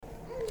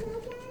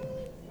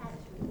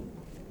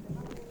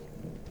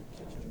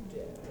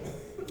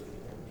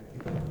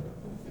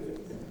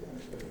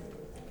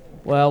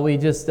Well, we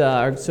just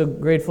are so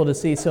grateful to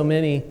see so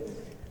many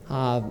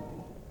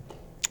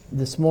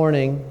this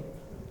morning.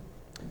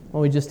 Why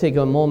don't we just take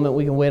a moment,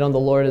 we can wait on the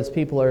Lord as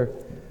people are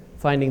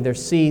finding their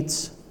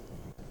seats.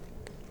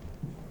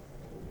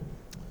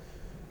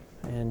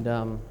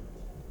 And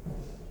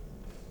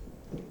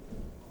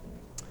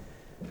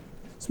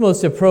it's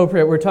most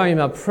appropriate. We're talking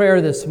about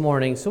prayer this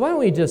morning. So why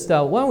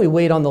don't we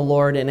wait on the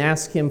Lord and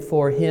ask Him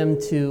for Him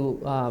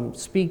to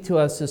speak to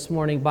us this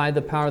morning by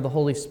the power of the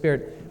Holy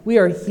Spirit. We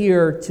are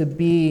here to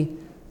be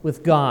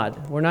with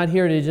God. We're not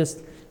here to just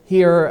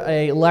hear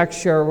a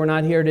lecture. We're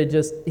not here to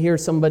just hear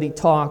somebody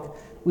talk.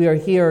 We are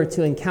here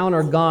to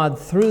encounter God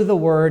through the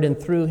Word and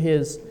through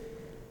His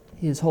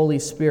Holy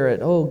Spirit.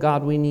 Oh,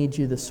 God, we need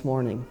You this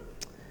morning.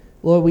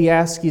 Lord, we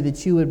ask You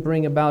that You would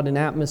bring about an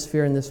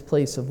atmosphere in this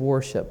place of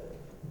worship.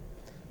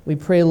 We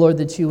pray, Lord,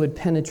 that You would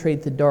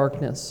penetrate the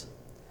darkness.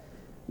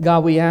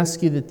 God, we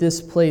ask You that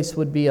this place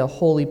would be a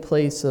holy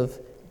place of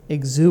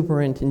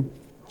exuberant and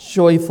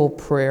joyful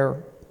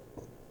prayer,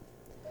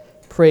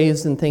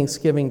 praise and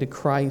thanksgiving to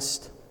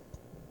Christ.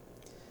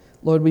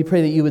 Lord, we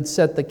pray that You would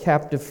set the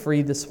captive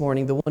free this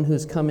morning, the one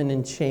who's come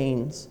in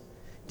chains,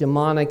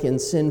 demonic and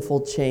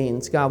sinful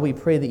chains. God, we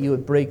pray that You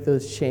would break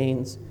those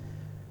chains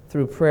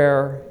through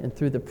prayer and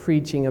through the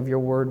preaching of Your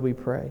word, we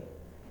pray.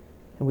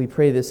 And we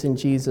pray this in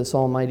Jesus'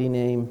 almighty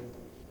name.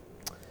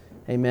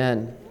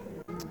 Amen.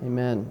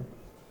 Amen.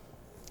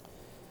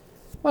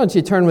 Why don't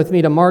you turn with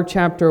me to Mark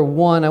chapter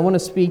 1. I want to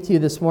speak to you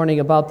this morning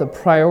about the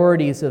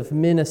priorities of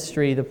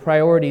ministry, the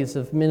priorities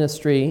of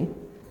ministry.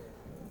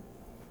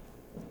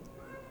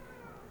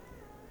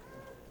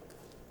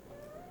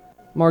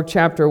 Mark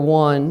chapter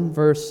 1,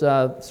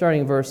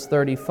 starting verse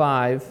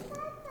 35.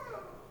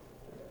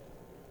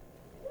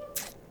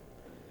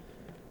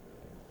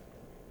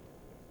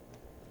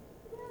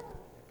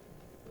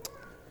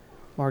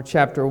 Mark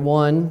chapter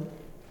 1.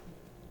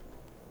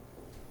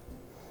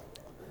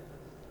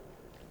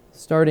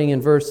 Starting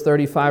in verse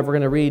 35, we're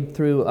going to read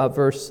through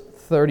verse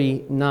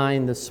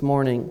 39 this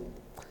morning.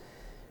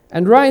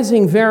 And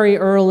rising very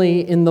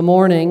early in the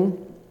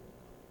morning,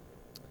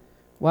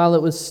 while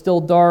it was still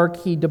dark,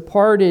 He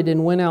departed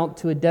and went out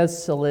to a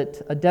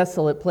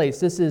desolate place.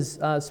 This is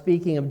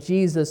speaking of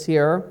Jesus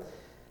here,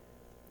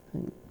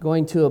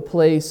 going to a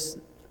place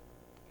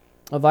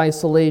of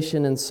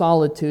isolation and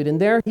solitude. And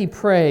there He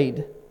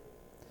prayed.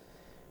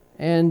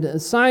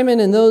 And Simon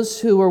and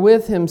those who were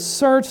with him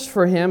searched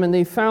for Him, and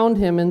they found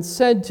Him and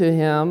said to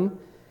Him,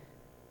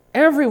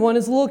 "Everyone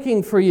is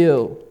looking for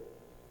You."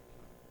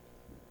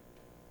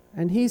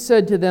 And He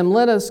said to them,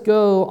 "Let us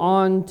go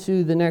on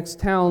to the next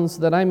towns,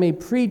 that I may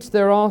preach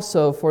there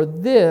also, for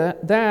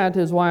that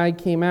is why I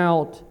came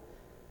out."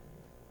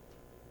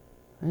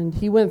 And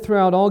He went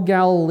throughout all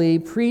Galilee,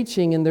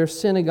 preaching in their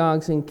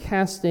synagogues and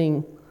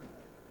casting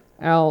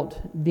out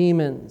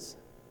demons.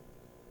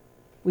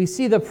 We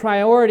see the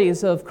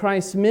priorities of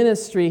Christ's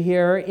ministry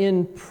here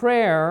in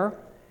prayer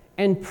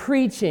and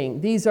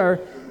preaching. These are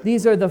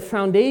the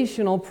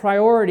foundational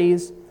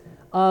priorities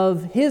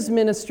of His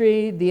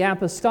ministry, the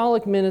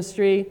apostolic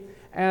ministry,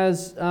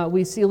 as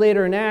we see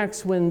later in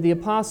Acts when the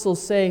apostles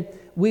say,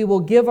 "We will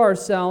give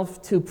ourselves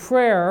to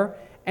prayer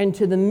and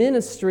to the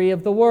ministry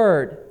of the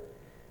Word."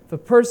 If a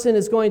person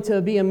is going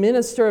to be a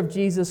minister of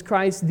Jesus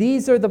Christ,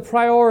 these are the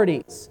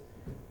priorities.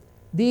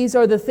 These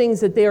are the things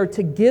that they are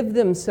to give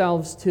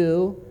themselves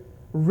to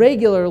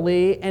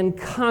regularly and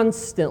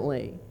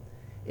constantly,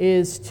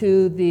 is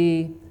to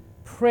the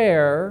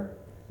prayer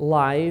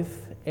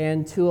life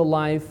and to a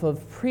life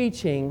of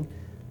preaching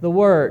the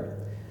Word.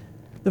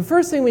 The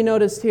first thing we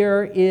noticed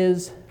here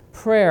is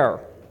prayer.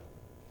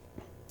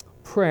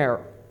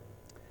 Prayer.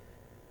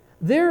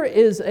 There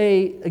is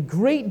a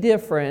great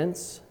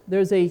difference,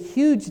 there's a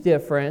huge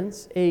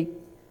difference, a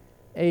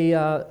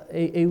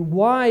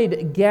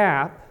wide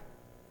gap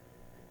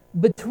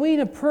between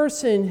a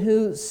person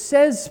who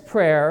says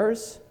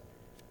prayers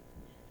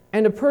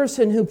and a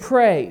person who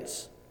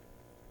prays.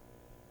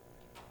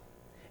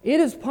 It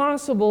is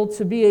possible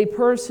to be a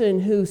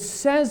person who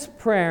says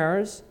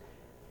prayers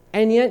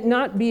and yet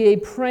not be a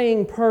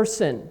praying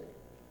person.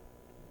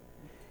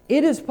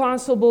 It is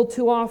possible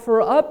to offer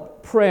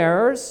up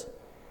prayers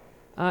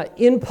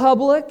in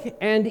public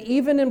and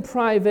even in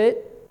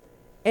private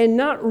and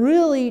not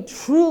really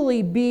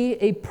truly be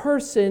a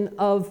person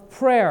of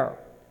prayer.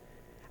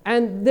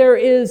 And there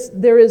is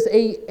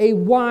a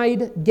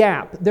wide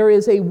gap. There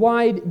is a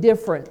wide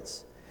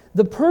difference.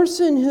 The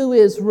person who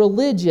is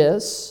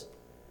religious,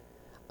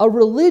 a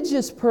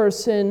religious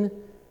person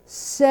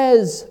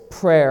says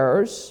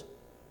prayers,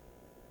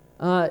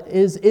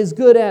 is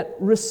good at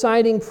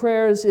reciting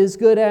prayers, is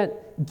good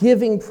at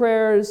giving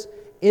prayers,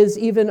 is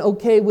even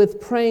okay with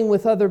praying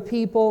with other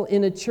people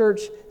in a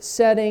church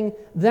setting.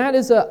 That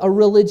is a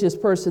religious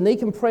person. They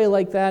can pray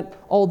like that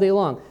all day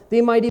long. They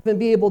might even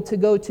be able to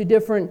go to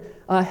different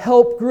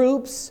help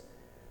groups,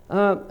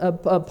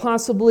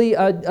 possibly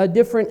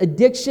different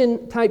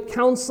addiction-type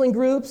counseling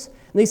groups.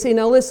 And they say,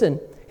 now listen,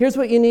 here's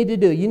what you need to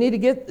do. You need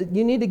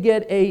to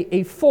get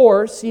a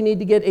force, you need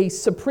to get a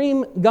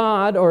supreme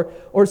God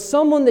or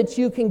someone that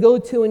you can go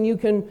to and you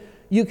can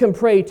you can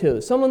pray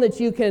to, someone that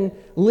you can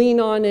lean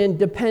on and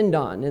depend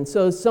on. And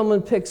so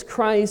someone picks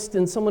Christ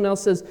and someone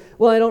else says,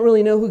 well, I don't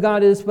really know who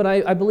God is, but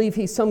I believe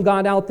he's some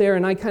God out there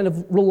and I kind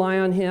of rely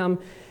on him.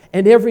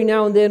 And every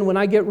now and then when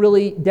I get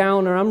really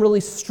down or I'm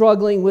really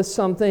struggling with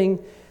something,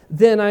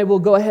 then I will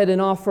go ahead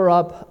and offer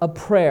up a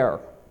prayer.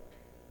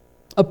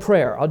 A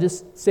prayer. I'll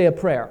just say a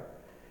prayer.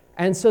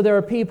 And so there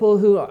are people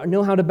who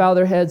know how to bow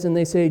their heads and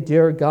they say,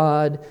 Dear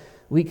God,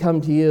 we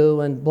come to you,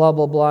 and blah,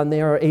 blah, blah, and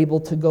they are able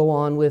to go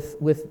on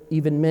with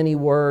even many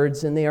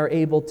words, and they are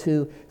able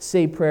to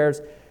say prayers.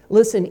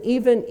 Listen,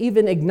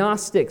 even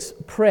agnostics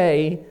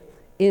pray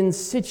in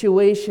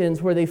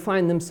situations where they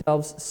find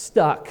themselves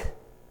stuck.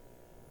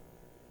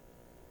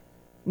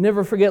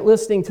 Never forget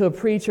listening to a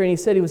preacher, and he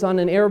said he was on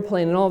an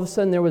airplane, and all of a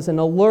sudden there was an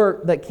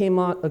alert that came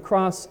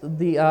across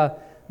the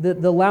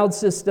loud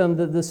system,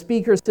 the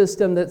speaker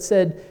system that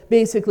said,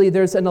 basically,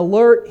 there's an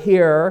alert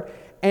here,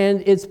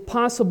 and it's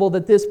possible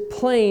that this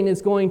plane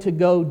is going to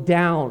go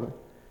down.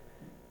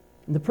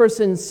 And the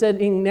person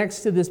sitting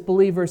next to this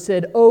believer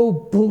said,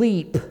 oh,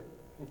 bleep.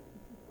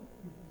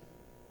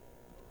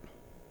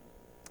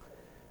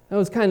 That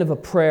was kind of a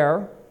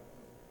prayer.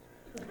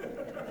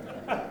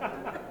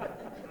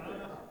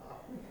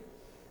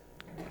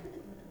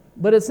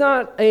 But it's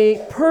not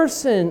a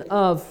person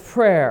of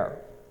prayer.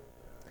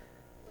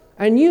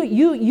 And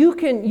you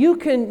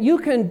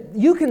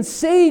can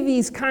say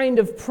these kind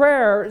of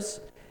prayers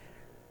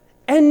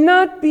and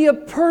not be a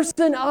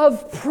person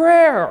of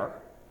prayer.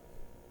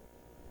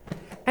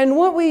 And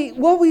what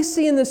we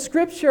see in the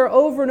Scripture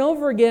over and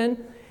over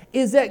again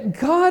is that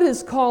God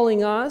is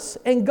calling us,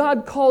 and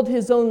God called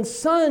His own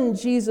Son,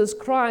 Jesus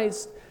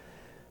Christ,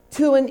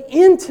 to an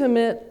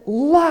intimate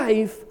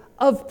life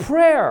of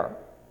prayer,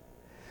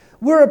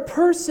 where a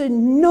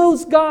person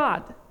knows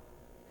God,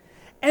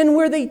 and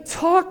where they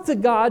talk to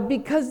God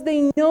because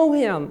they know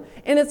Him.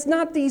 And it's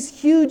not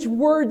these huge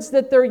words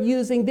that they're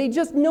using. They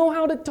just know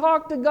how to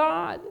talk to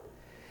God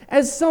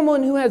as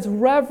someone who has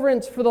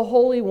reverence for the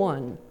Holy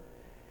One,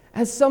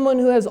 as someone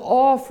who has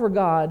awe for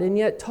God, and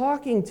yet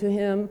talking to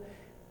Him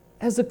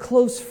as a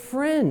close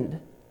friend.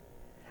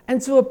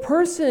 And so a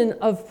person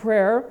of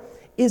prayer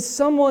is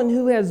someone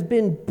who has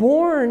been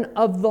born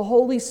of the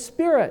Holy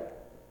Spirit.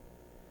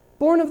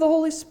 Born of the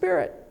Holy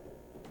Spirit.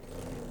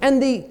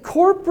 And the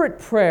corporate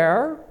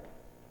prayer,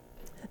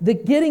 the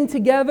getting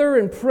together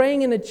and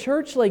praying in a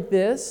church like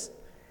this,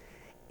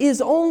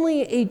 is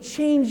only a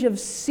change of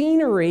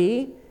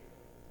scenery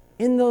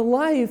in the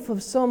life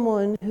of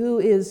someone who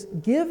is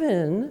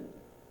given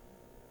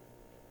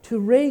to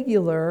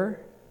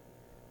regular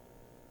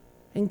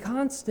and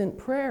constant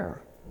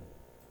prayer.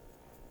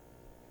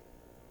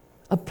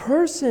 A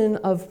person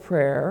of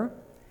prayer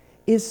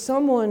is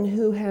someone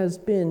who has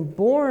been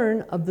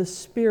born of the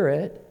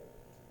Spirit,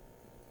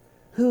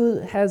 who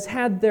has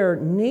had their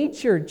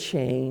nature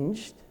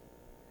changed,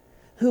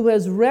 who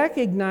has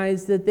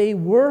recognized that they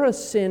were a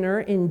sinner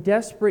in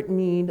desperate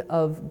need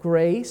of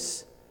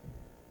grace,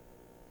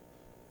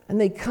 and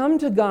they come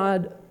to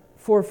God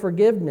for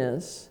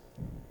forgiveness.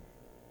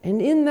 And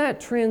in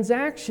that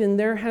transaction,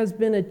 there has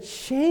been a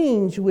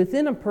change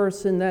within a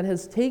person that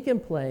has taken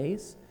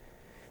place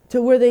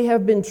to where they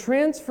have been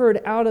transferred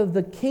out of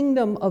the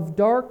kingdom of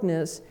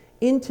darkness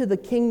into the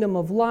kingdom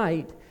of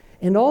light.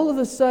 And all of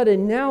a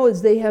sudden, now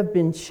as they have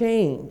been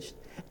changed,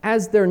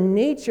 as their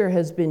nature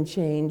has been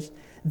changed,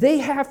 they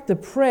have to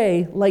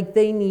pray like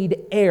they need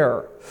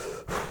air.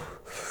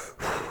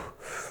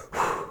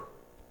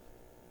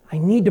 I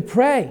need to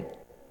pray.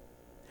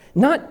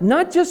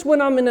 Not just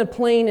when I'm in a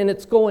plane and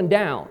it's going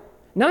down.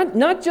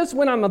 Not just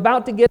when I'm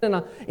about to get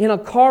in a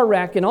car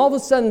wreck and all of a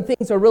sudden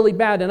things are really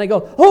bad and I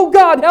go, oh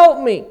God,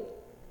 help me.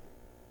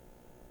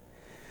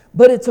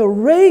 But it's a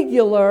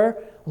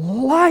regular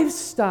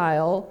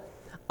lifestyle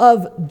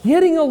of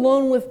getting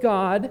alone with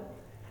God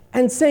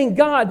and saying,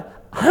 God,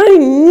 I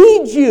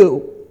need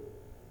you.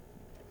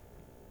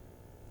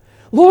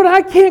 Lord,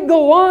 I can't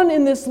go on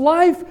in this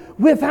life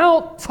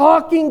without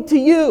talking to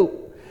you.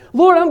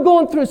 Lord, I'm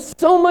going through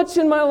so much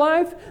in my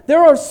life. There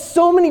are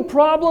so many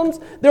problems.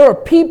 There are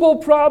people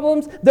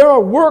problems. There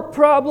are work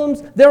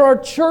problems. There are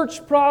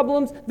church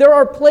problems. There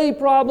are play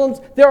problems.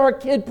 There are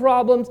kid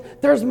problems.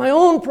 There's my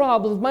own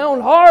problems, my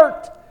own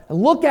heart. I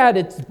look at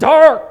it, it's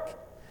dark.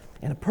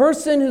 And a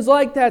person who's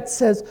like that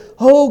says,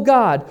 oh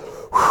God,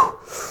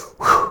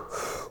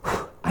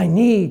 I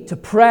need to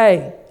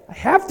pray. I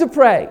have to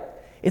pray.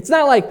 It's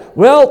not like,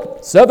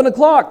 well, 7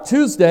 o'clock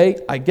Tuesday,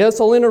 I guess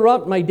I'll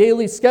interrupt my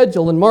daily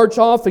schedule and march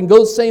off and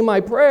go say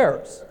my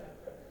prayers.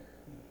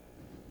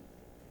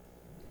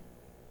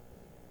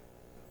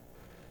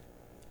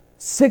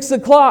 Six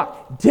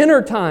o'clock,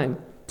 dinner time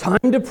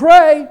to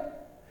pray.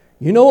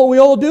 You know what we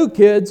all do,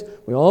 kids?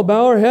 We all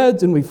bow our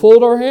heads and we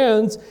fold our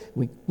hands.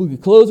 We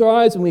close our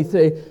eyes and we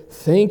say,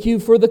 thank you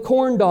for the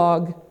corn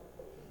dog.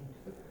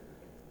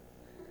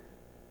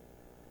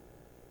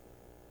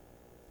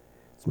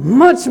 It's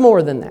much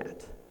more than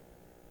that.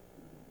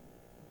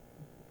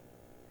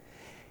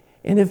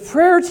 And if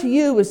prayer to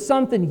you is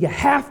something you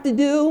have to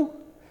do,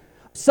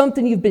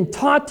 something you've been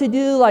taught to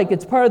do, like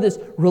it's part of this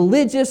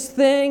religious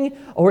thing,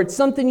 or it's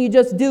something you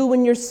just do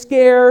when you're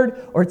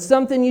scared, or it's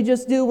something you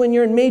just do when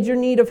you're in major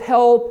need of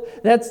help.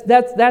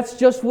 That's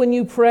just when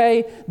you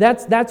pray.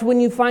 That's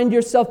when you find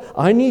yourself,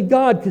 I need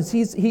God because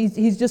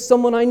he's just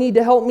someone I need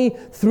to help me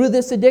through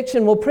this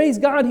addiction. Well, praise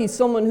God, He's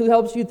someone who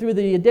helps you through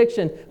the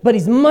addiction, but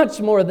He's much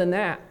more than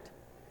that.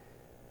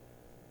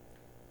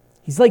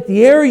 He's like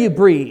the air you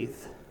breathe.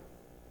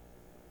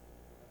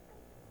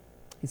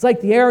 He's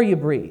like the air you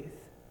breathe.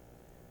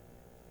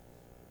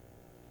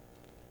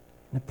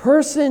 And a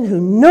person who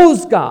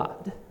knows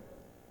God,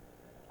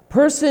 a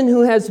person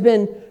who has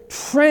been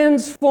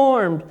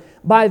transformed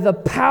by the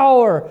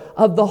power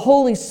of the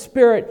Holy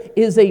Spirit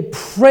is a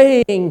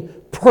praying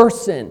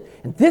person.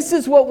 And this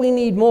is what we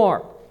need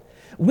more.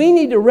 We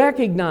need to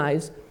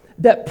recognize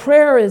that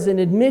prayer is an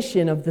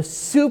admission of the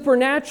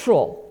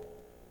supernatural.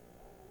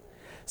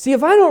 See,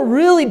 if I don't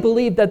really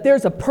believe that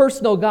there's a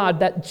personal God,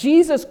 that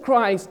Jesus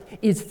Christ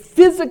is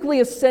physically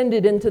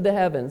ascended into the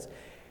heavens,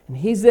 and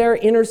He's there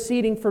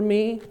interceding for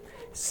me,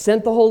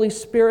 sent the Holy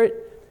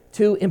Spirit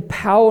to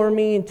empower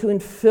me and to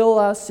infill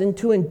us and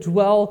to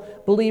indwell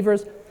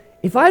believers,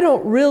 if I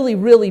don't really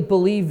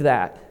believe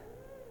that,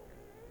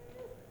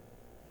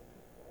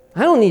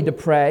 I don't need to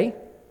pray.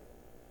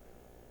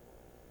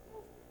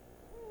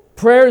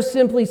 Prayer is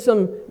simply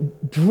some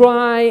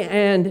dry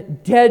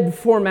and dead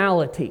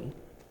formality.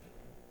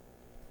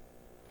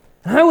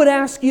 I would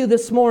ask you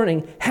this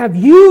morning, have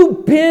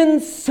you been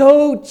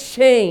so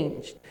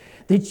changed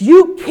that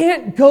you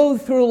can't go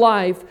through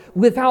life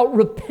without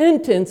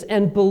repentance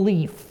and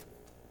belief?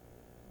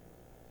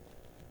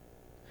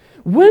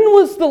 When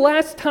was the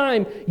last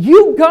time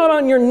you got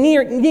on your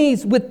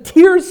knees with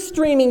tears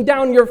streaming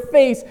down your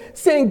face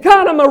saying,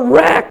 God, I'm a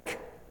wreck.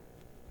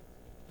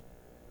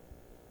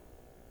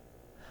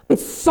 I'm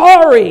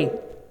sorry.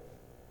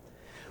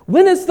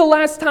 When is the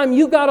last time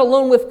you got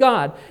alone with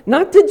God?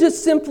 Not to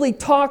just simply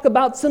talk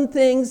about some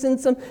things and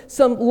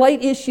some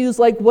light issues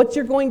like what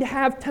you're going to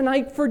have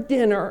tonight for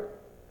dinner.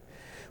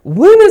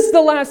 When is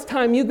the last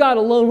time you got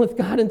alone with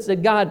God and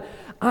said, God,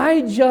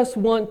 I just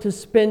want to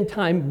spend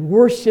time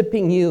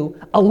worshiping you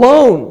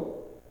alone?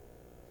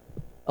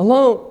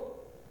 Alone.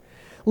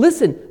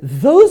 Listen,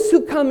 those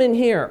who come in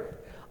here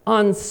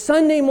on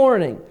Sunday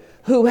morning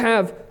who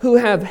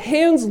have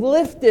hands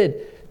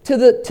lifted to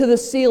the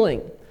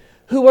ceiling,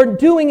 who are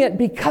doing it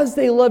because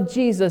they love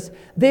Jesus,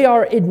 they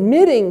are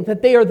admitting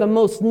that they are the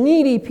most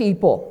needy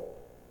people.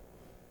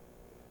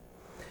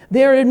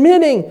 They are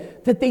admitting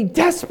that they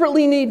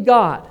desperately need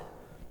God,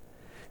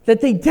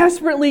 that they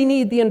desperately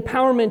need the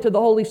empowerment of the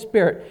Holy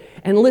Spirit.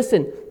 And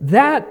listen,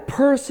 that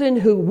person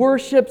who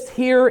worships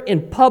here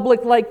in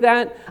public like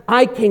that,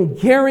 I can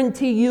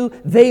guarantee you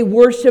they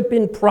worship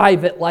in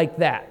private like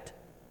that.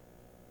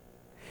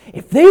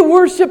 If they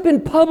worship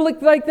in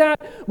public like that,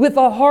 with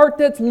a heart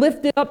that's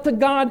lifted up to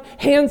God,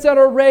 hands that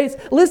are raised,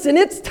 listen,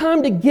 it's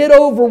time to get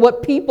over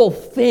what people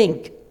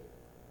think.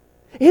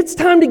 It's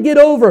time to get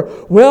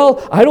over,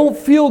 well, I don't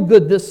feel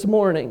good this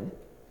morning.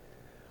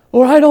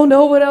 Or I don't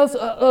know what else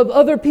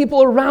other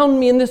people around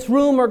me in this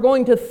room are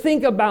going to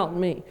think about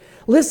me.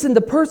 Listen,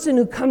 the person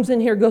who comes in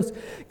here goes,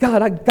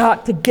 God, I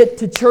got to get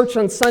to church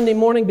on Sunday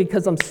morning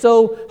because I'm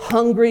so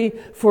hungry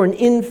for an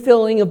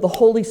infilling of the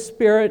Holy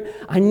Spirit.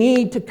 I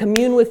need to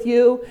commune with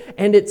you.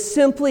 And it's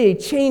simply a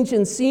change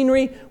in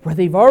scenery where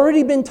they've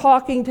already been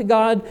talking to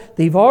God.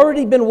 They've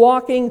already been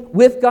walking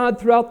with God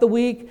throughout the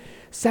week.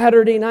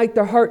 Saturday night,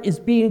 their heart is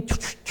beating.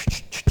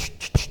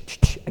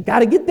 I got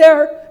to get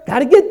there. Got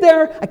to get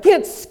there. I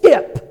can't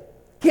skip.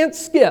 Can't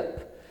skip.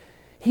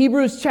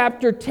 Hebrews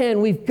chapter 10,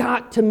 we've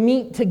got to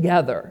meet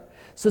together.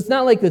 So it's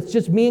not like it's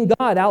just me and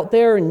God out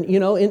there and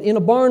in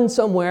a barn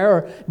somewhere,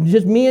 or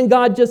just me and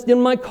God just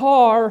in my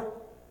car.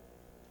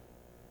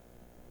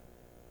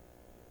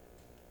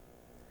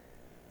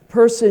 The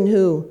person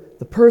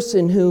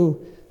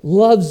who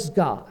loves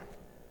God,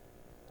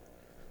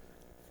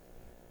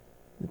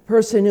 the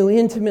person who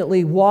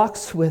intimately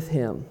walks with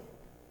Him,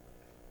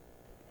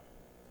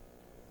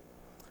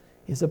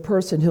 is a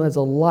person who has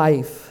a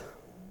life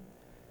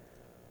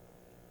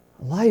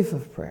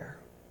of prayer.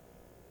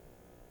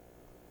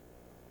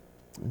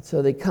 And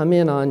so they come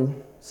in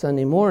on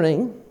Sunday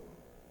morning,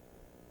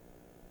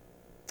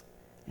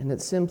 and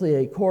it's simply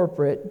a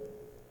corporate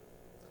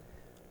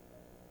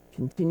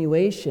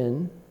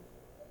continuation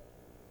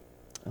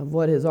of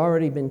what has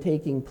already been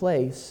taking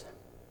place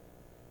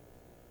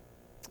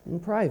in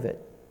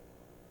private.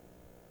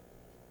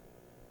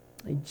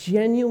 A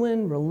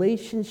genuine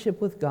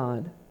relationship with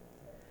God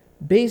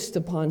based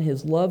upon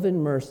His love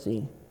and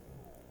mercy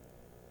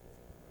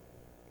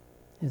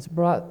is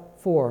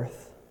brought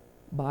forth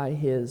by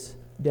His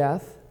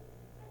death,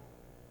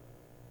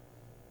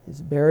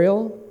 His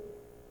burial,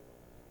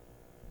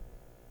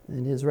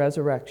 and His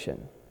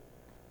resurrection.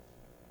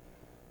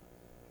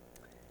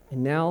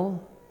 And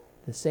now,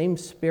 the same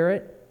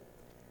Spirit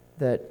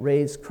that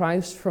raised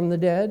Christ from the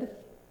dead,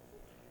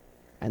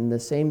 and the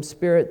same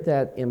Spirit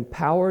that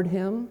empowered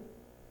Him,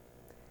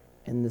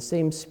 and the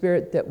same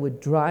Spirit that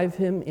would drive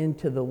Him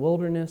into the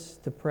wilderness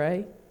to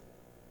pray,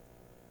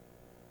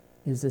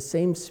 is the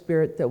same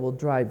Spirit that will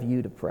drive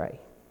you to pray.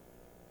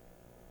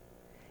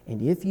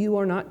 And if you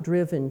are not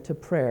driven to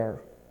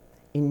prayer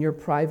in your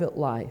private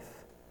life,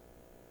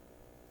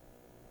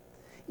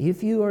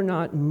 if you are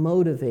not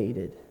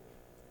motivated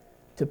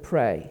to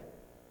pray,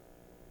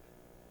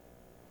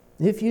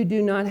 if you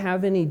do not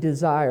have any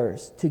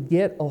desires to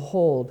get a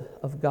hold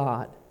of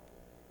God,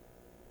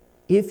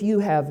 if you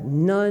have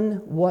none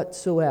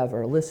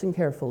whatsoever, listen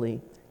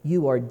carefully,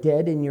 you are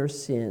dead in your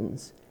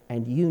sins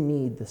and you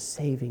need the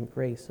saving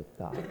grace of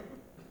God.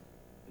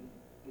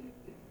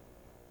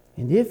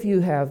 And if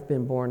you have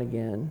been born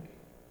again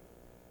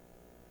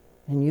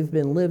and you've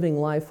been living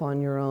life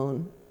on your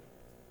own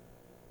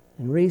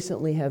and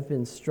recently have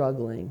been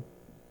struggling,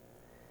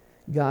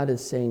 God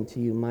is saying to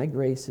you, my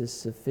grace is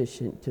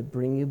sufficient to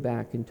bring you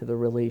back into the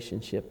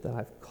relationship that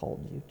I've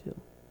called you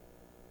to.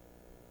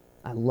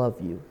 I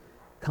love you.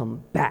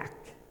 Come back.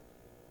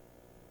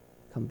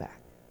 Come back.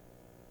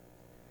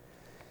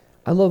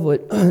 I love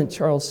what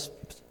Charles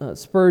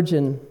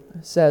Spurgeon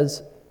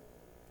says.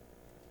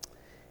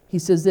 He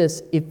says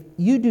this, if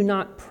you do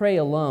not pray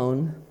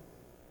alone,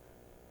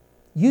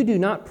 you do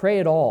not pray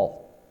at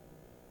all.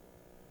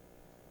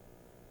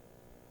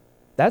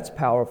 That's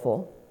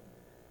powerful.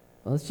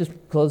 Well, let's just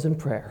close in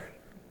prayer.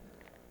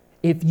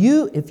 If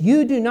you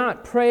do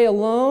not pray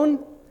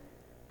alone,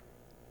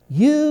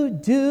 you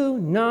do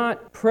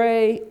not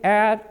pray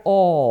at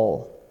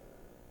all.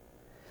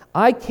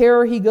 I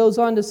care, he goes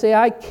on to say,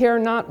 I care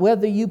not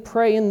whether you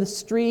pray in the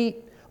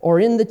street or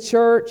in the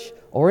church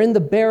or in the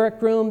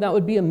barrack room, that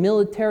would be a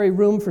military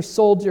room for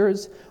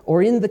soldiers,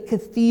 or in the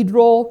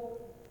cathedral,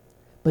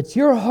 but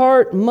your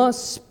heart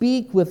must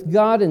speak with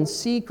God in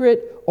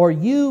secret, or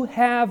you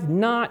have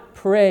not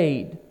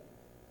prayed.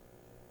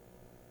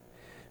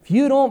 If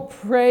you don't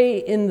pray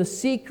in the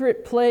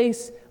secret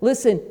place,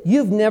 listen,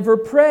 you've never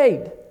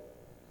prayed.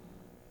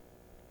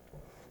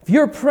 If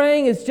your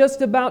praying is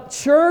just about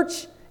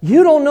church,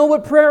 you don't know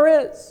what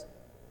prayer is.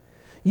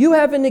 You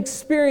haven't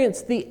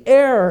experienced the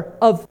air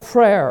of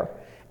prayer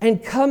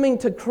and coming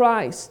to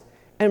Christ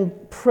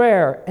and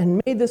prayer.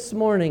 And may this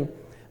morning,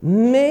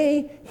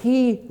 may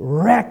He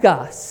wreck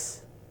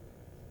us.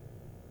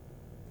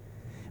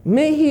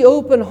 May He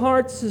open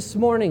hearts this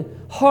morning,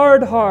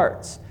 hard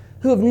hearts,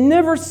 who have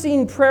never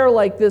seen prayer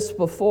like this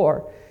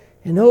before,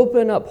 and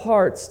open up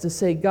hearts to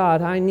say,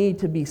 God, I need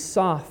to be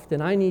soft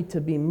and I need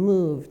to be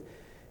moved.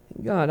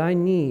 God, I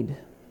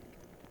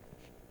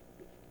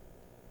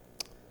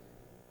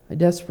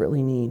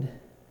desperately need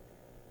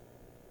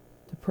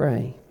to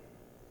pray.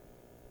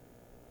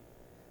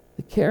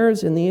 The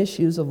cares and the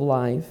issues of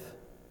life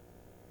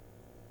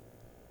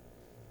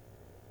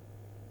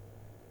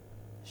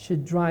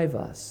should drive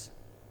us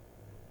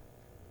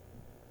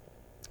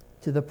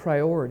to the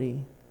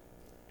priority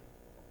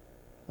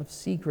of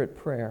secret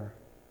prayer.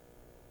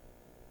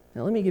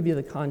 Now let me give you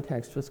the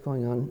context of what's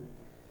going on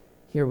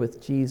here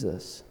with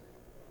Jesus.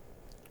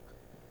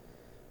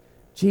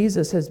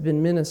 Jesus has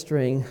been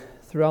ministering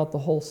throughout the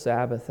whole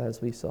Sabbath, as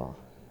we saw,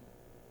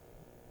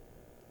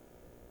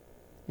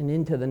 and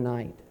into the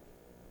night.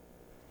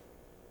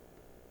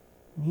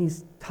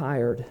 He's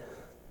tired.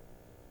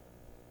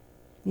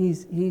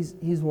 He's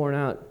worn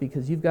out,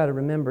 because you've got to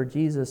remember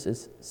Jesus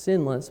is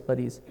sinless, but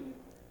he's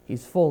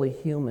fully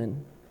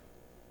human.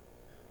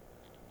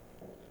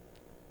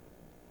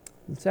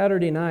 And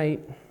Saturday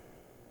night,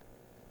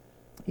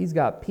 he's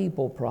got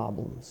people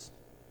problems.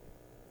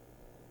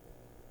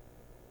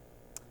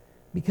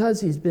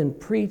 Because he's been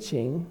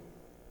preaching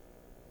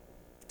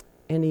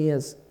and he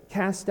has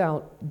cast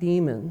out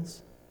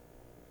demons,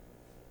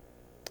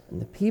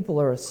 and the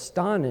people are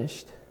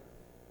astonished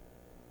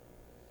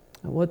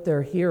at what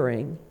they're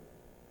hearing.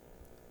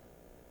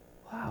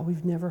 Wow,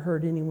 we've never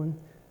heard anyone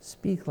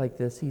speak like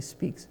this. He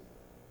speaks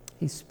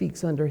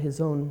under his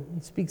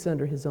own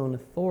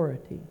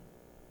authority.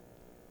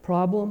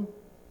 Problem?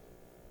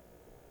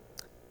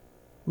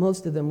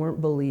 Most of them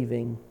weren't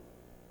believing.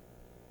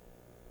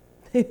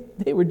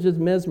 They were just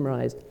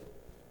mesmerized.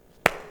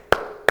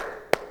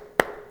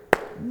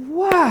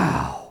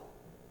 Wow!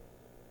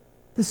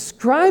 The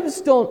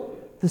scribes don't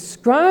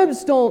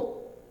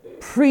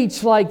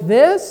preach like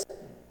this.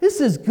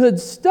 This is good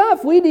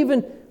stuff. We'd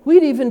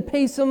even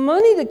pay some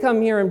money to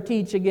come hear him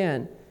teach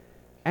again.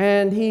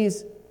 And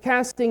he's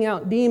casting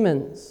out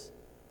demons.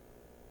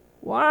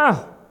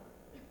 Wow!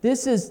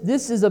 This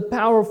is a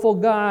powerful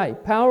guy,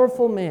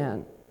 powerful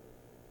man.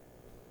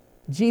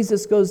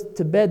 Jesus goes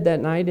to bed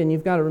that night, and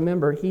you've got to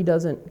remember, he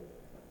doesn't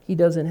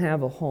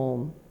have a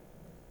home.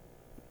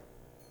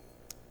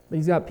 But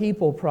he's got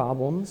people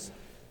problems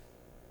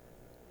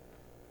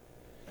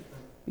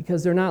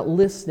because they're not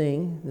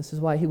listening. This is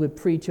why he would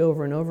preach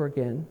over and over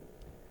again.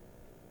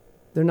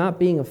 They're not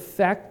being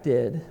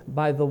affected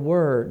by the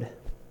word.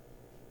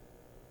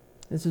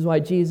 This is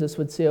why Jesus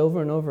would say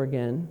over and over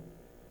again,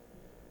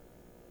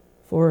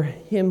 for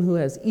him who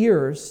has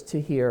ears to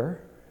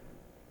hear,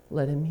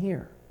 let him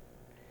hear.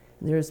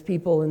 There's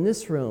people in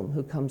this room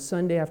who come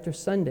Sunday after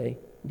Sunday.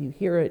 You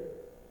hear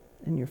it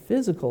in your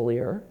physical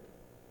ear.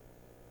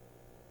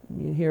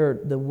 You hear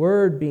the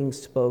word being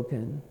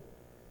spoken.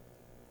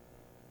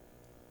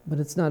 but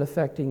it's not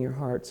affecting your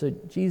heart. So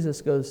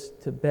Jesus goes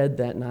to bed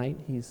that night.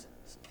 He's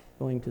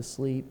going to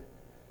sleep.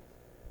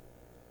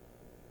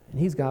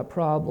 And he's got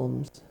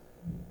problems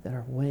that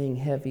are weighing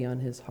heavy on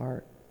his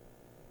heart.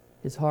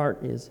 His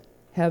heart is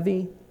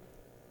heavy,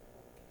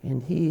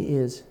 and he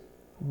is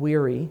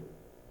weary.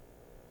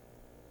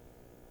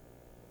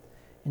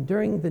 And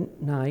during the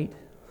night,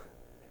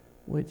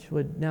 which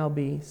would now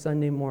be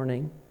Sunday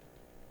morning,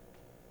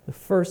 the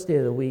first day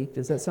of the week,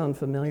 does that sound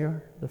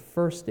familiar? The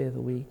first day of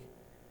the week,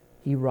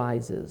 he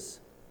rises.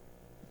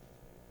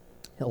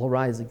 He'll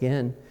rise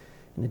again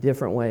in a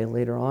different way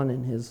later on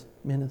in his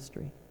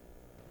ministry.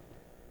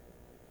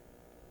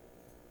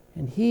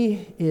 And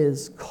he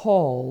is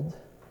called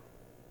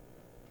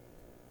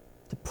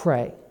to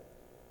pray.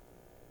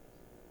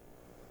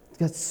 He's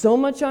got so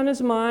much on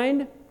his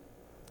mind.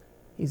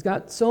 He's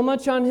got so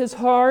much on his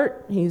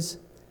heart. He's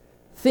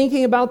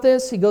thinking about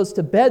this. He goes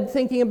to bed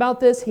thinking about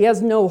this. He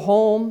has no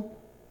home,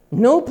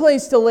 no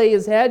place to lay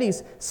his head.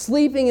 He's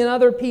sleeping in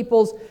other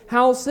people's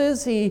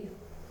houses. He's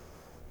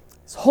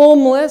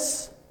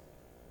homeless.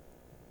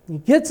 He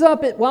gets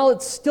up while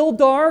it's still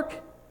dark.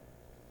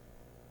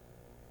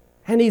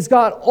 And he's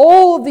got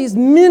all of these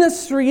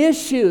ministry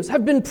issues.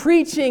 I've been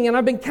preaching and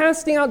I've been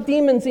casting out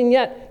demons, and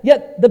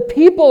yet the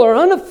people are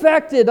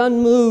unaffected,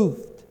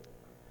 unmoved.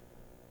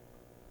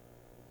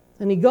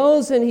 And he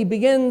goes and he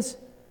begins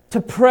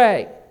to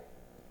pray.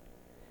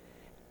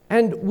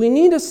 And we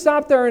need to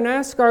stop there and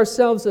ask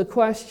ourselves a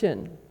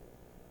question.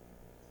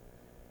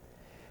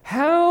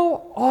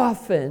 How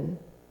often,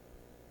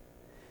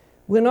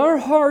 when our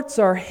hearts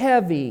are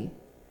heavy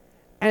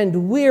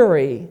and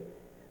weary,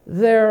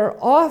 they're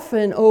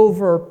often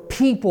over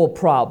people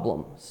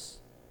problems?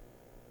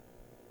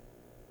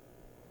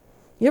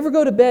 You ever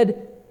go to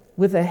bed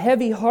with a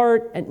heavy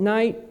heart at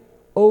night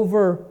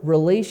over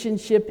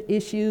relationship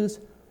issues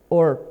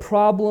or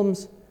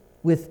problems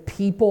with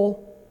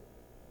people?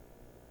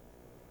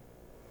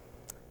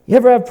 You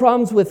ever have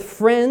problems with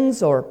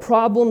friends or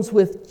problems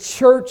with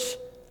church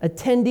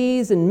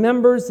attendees and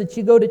members that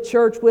you go to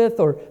church with,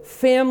 or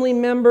family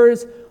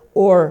members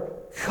or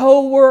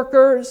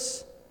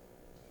co-workers?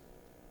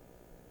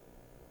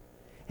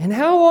 And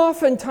how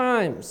often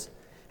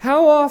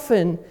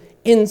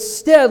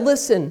instead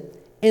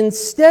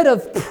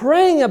of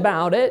praying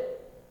about it,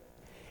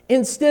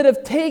 instead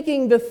of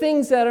taking the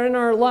things that are in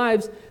our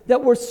lives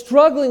that we're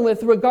struggling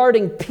with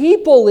regarding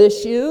people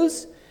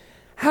issues,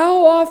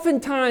 how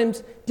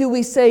oftentimes do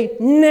we say,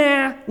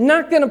 nah,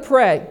 not going to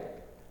pray.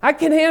 I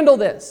can handle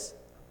this.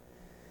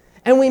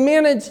 And we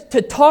manage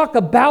to talk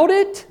about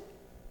it.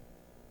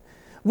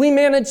 We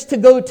manage to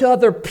go to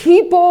other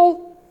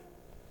people.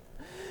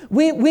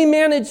 We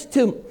manage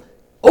to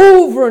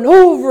over and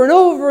over and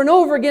over and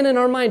over again in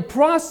our mind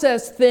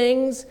process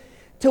things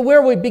to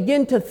where we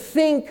begin to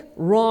think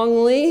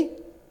wrongly.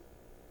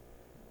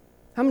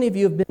 How many of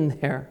you have been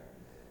there?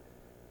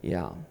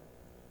 Yeah.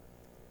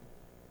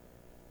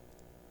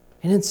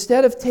 And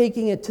instead of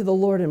taking it to the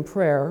Lord in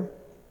prayer,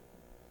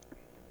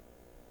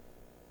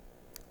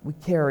 we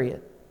carry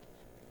it.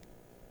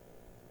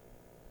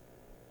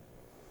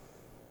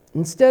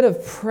 Instead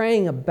of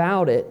praying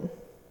about it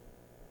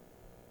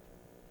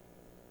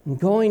and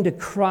going to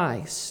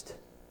Christ,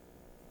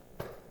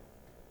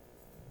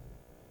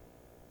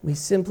 we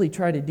simply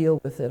try to deal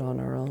with it on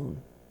our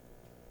own.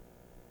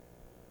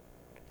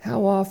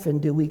 How often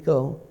do we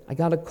go, I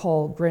got to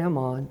call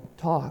Grandma and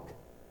talk.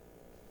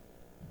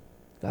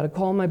 Got to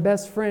call my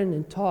best friend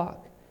and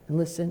talk. And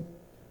listen,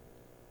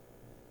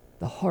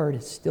 the heart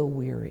is still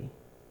weary.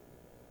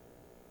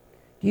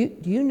 Do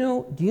you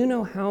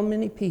know how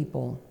many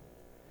people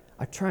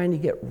are trying to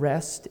get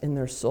rest in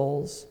their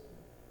souls?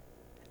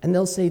 And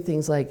they'll say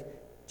things like,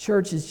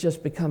 church is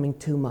just becoming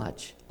too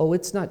much. Oh,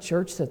 it's not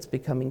church that's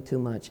becoming too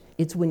much.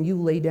 It's when you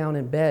lay down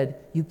in bed,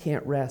 you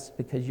can't rest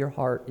because your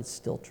heart is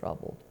still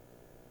troubled.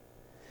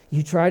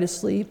 You try to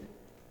sleep,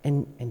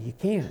 and you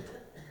can't.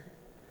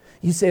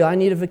 You say, I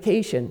need a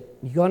vacation.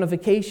 You go on a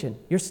vacation.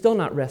 You're still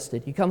not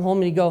rested. You come home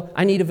and you go,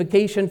 I need a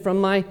vacation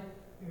from my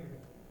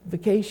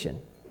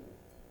vacation.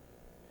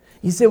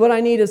 You say, what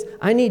I need is,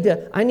 I need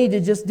to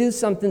just do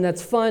something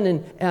that's fun,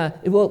 and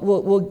it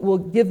will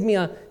give me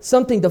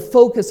something to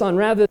focus on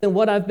rather than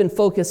what I've been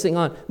focusing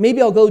on.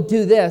 Maybe I'll go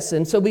do this.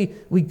 And so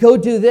we go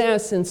do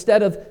this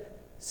instead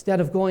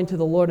of going to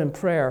the Lord in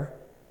prayer,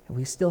 and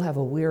we still have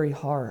a weary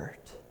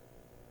heart.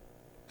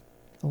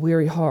 A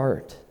weary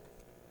heart.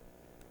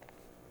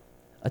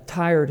 A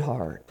tired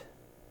heart.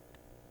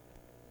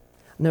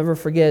 I'll never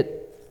forget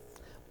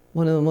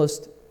one of the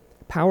most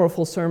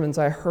powerful sermons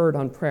I heard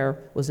on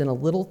prayer was in a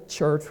little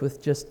church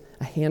with just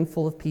a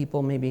handful of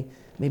people, maybe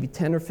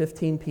 10 or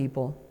 15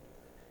 people.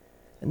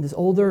 And this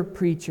older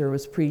preacher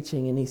was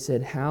preaching, and he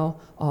said, how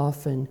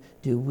often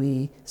do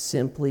we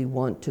simply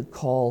want to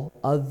call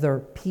other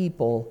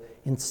people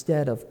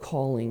instead of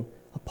calling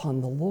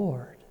upon the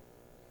Lord?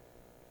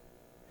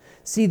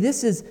 See,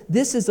 this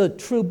is a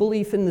true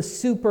belief in the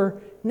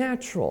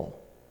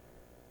supernatural.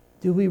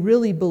 Do we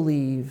really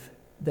believe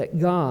that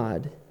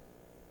God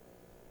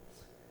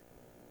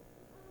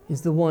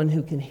is the one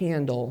who can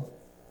handle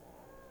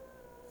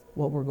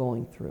what we're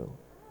going through.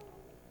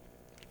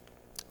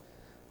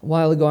 A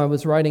while ago, I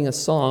was writing a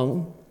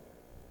song,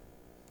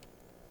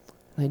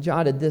 and I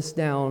jotted this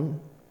down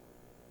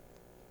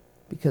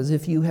because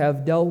if you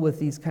have dealt with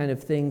these kind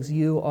of things,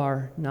 you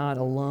are not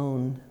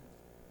alone.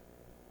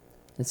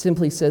 It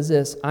simply says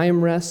this: I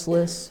am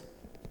restless,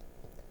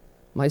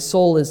 my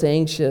soul is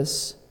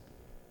anxious,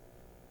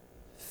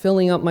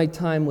 filling up my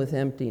time with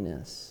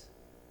emptiness.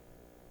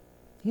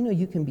 You know,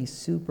 you can be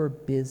super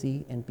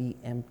busy and be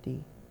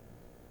empty.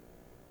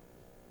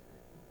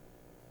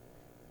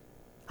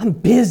 I'm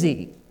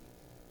busy.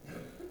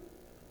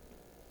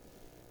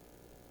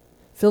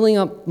 Filling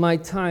up my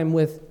time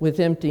with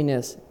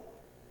emptiness.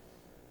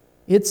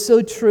 It's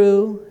so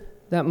true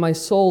that my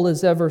soul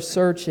is ever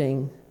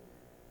searching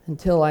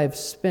until I've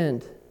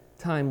spent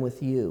time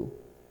with you.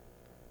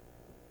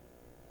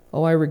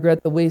 Oh, I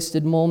regret the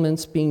wasted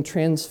moments being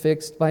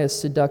transfixed by a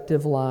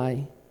seductive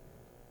lie.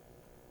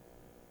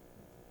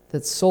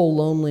 That soul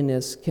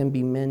loneliness can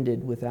be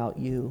mended without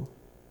you.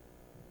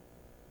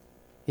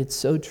 It's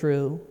so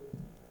true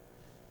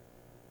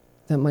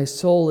that my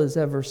soul is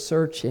ever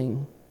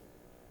searching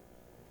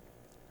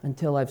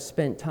until I've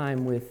spent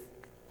time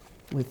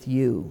with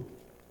you.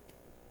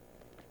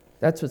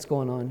 That's what's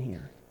going on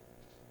here.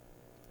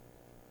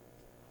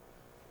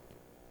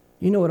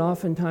 You know what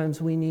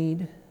oftentimes we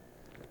need?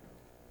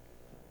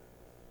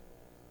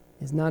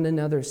 Is not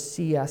another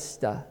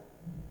siesta.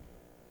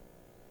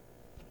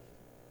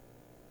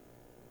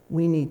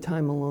 We need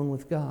time alone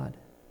with God.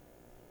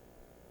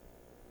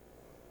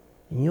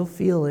 And you'll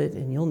feel it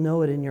and you'll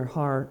know it in your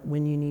heart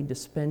when you need to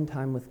spend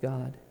time with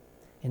God.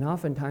 And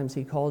oftentimes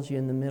He calls you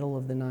in the middle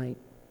of the night.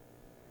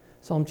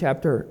 Psalm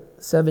chapter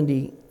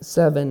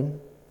 77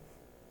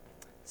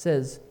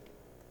 says,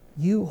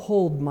 "You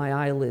hold my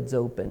eyelids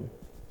open."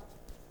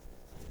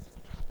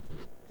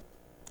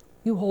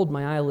 You hold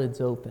my eyelids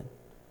open.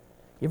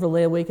 You ever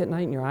lay awake at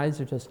night and your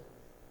eyes are just...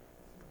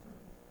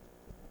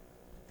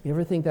 You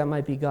ever think that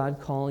might be God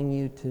calling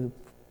you to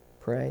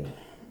pray?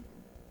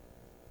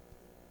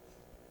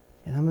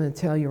 And I'm going to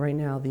tell you right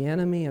now, the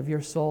enemy of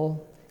your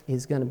soul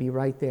is going to be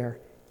right there.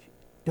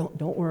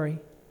 Don't worry.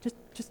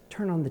 Just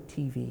turn on the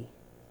TV.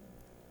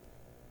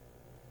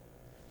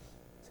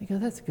 So you go,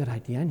 that's a good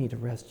idea. I need to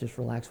rest, just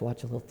relax,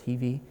 watch a little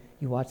TV.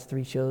 You watch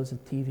 3 shows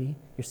of TV,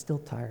 you're still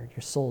tired.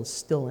 Your soul is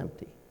still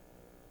empty.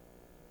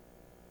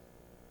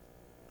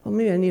 Well,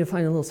 maybe I need to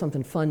find a little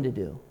something fun to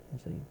do.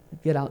 So you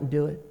get out and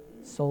do it.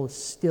 Soul is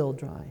still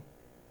dry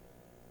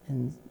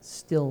and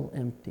still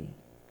empty.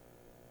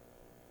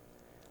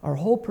 Our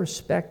whole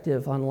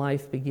perspective on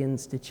life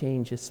begins to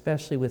change,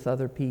 especially with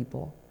other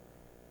people,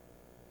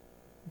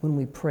 when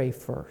we pray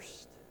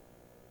first.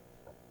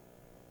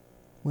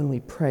 When we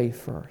pray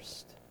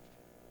first.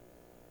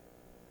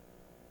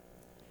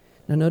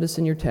 Now notice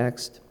in your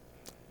text,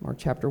 Mark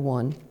chapter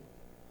 1.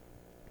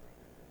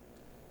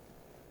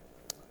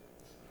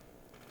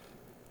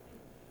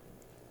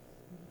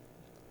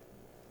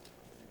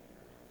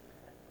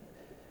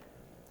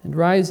 And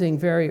rising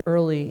very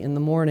early in the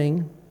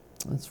morning,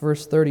 that's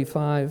verse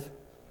 35,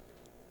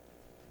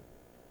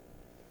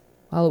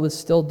 while it was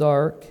still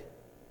dark.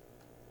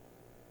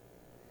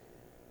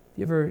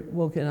 You ever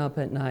woken up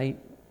at night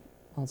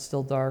while it's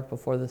still dark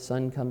before the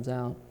sun comes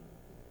out?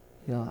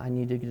 You know, I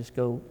need to just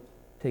go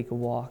take a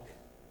walk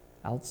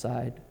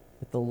outside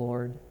with the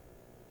Lord.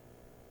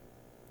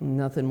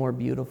 Nothing more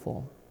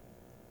beautiful.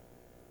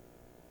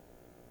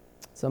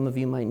 Some of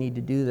you might need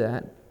to do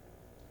that.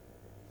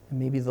 And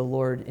maybe the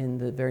Lord in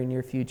the very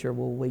near future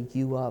will wake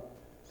you up.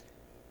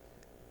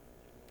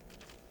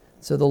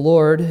 So the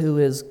Lord, who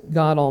is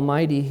God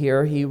Almighty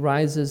here, He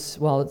rises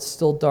while it's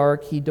still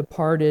dark. He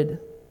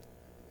departed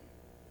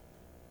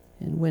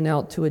and went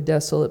out to a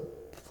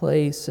desolate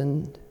place,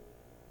 and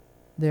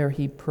there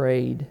He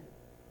prayed.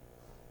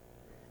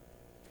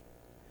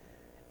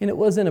 And it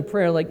wasn't a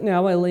prayer like,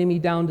 now I lay me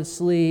down to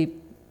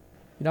sleep.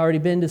 He'd already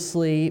been to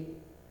sleep.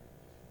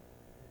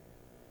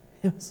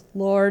 It was,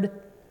 Lord,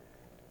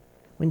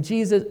 when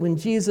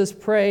Jesus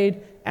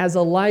prayed, as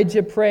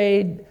Elijah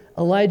prayed,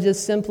 Elijah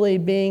simply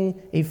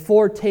being a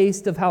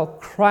foretaste of how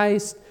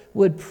Christ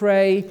would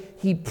pray,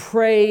 he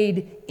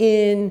prayed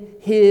in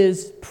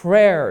his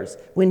prayers.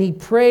 When he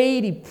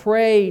prayed, he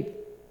prayed.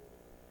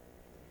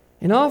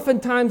 And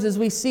oftentimes, as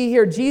we see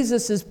here,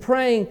 Jesus is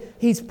praying.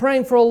 He's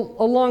praying for a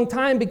long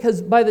time,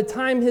 because by the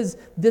time his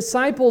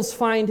disciples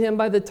find him,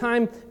 by the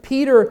time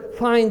Peter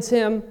finds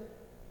him,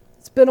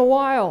 it's been a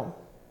while.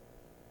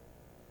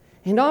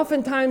 And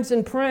oftentimes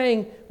in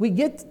praying, we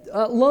get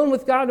alone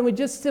with God and we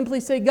just simply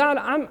say, God,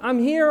 I'm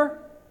here.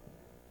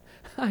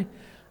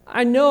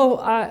 I know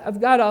I've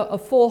got a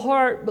full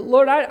heart, but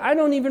Lord, I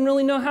don't even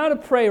really know how to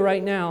pray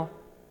right now.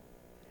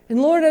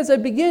 And Lord, as I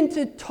begin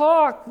to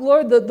talk,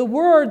 Lord, the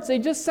words, they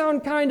just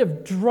sound kind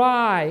of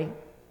dry.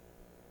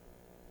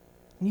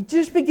 And you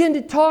just begin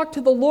to talk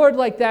to the Lord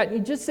like that. And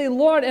you just say,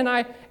 Lord, and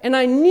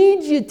I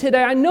need you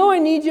today. I know I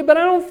need you, but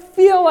I don't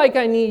feel like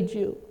I need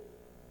you.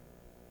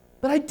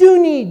 But I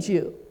do need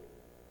you.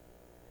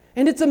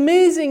 And it's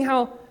amazing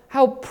how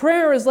how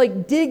prayer is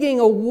like digging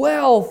a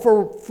well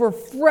for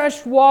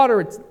fresh water.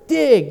 It's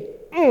dig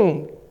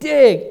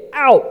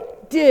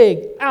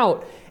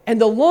out. And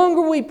the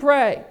longer we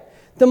pray,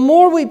 the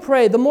more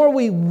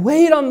we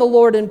wait on the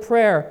Lord in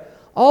prayer,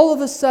 all of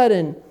a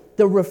sudden,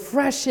 the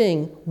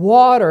refreshing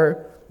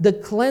water, the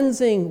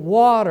cleansing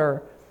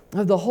water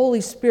of the Holy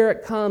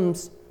Spirit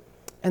comes,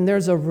 and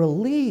there's a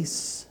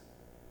release.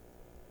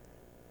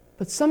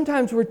 But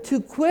sometimes we're too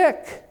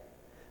quick.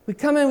 We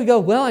come in, we go,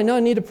 well, I know I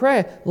need to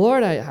pray.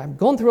 Lord, I'm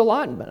going through a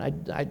lot, but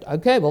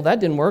okay, well,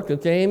 that didn't work.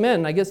 Okay,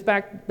 amen. I guess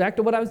back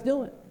to what I was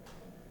doing.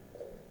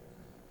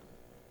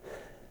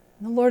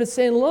 And the Lord is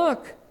saying,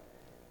 look,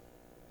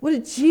 what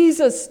did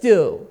Jesus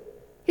do?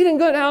 He didn't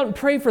go out and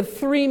pray for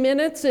 3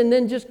 minutes and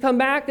then just come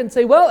back and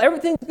say, well,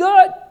 everything's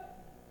good.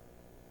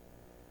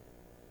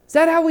 Is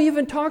that how we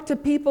even talk to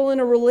people in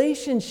a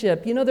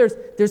relationship? You know,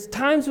 there's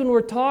times when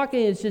we're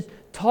talking, it's just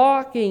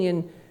talking,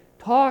 and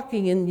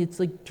it's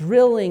like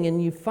drilling,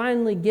 and you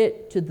finally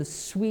get to the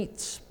sweet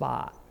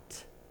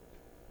spot.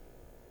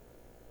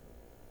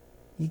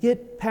 You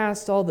get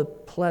past all the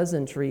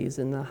pleasantries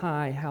and the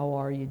hi, how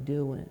are you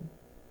doing?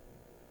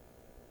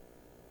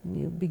 And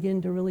you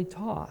begin to really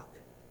talk.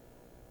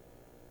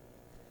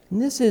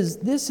 And this is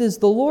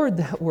the Lord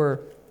that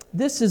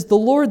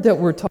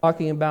we're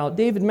talking about.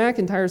 David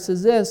McIntyre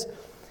says this,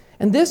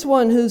 and this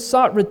one who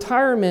sought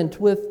retirement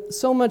with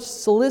so much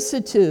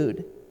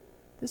solicitude,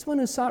 was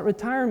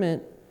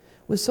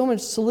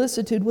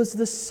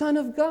the Son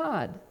of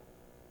God,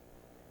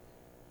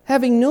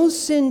 having no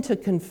sin to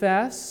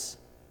confess,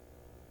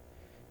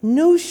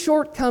 no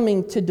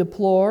shortcoming to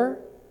deplore,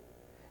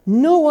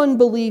 no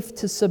unbelief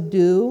to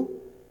subdue,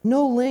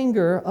 no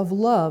languor of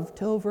love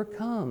to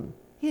overcome.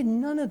 He had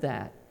none of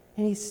that,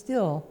 and he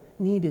still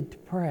needed to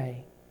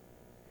pray.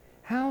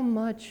 How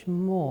much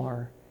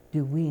more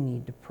do we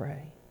need to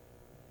pray?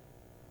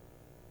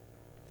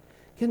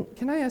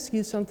 Can I ask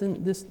you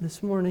something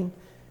this morning?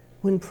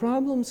 When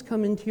problems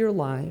come into your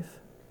life,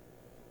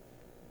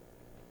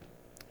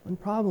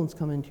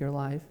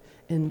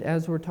 and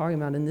as we're talking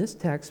about in this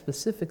text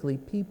specifically,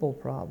 people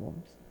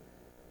problems,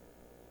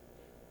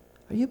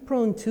 are you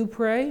prone to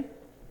pray?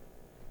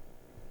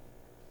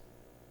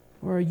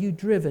 Or are you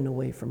driven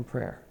away from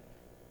prayer?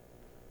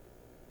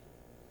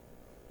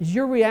 Is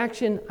your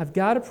reaction, I've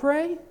got to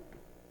pray?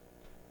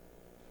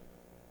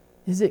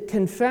 Is it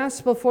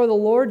confess before the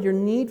Lord your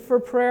need for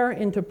prayer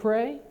and to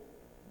pray?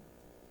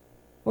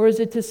 Or is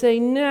it to say,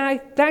 nah,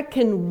 that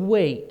can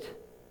wait?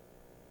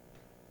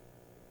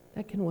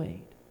 That can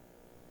wait.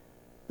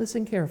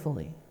 Listen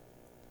carefully.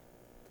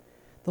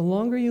 The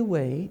longer you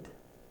wait,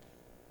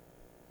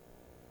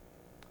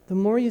 the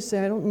more you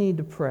say, I don't need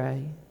to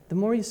pray, the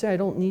more you say, I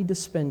don't need to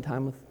spend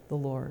time with the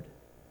Lord,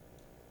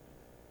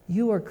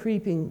 you are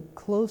creeping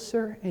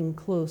closer and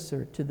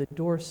closer to the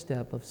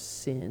doorstep of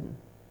sin.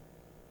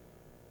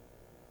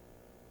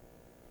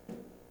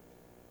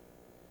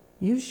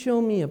 You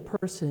show me a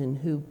person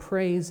who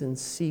prays in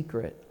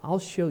secret, I'll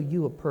show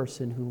you a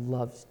person who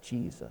loves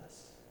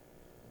Jesus.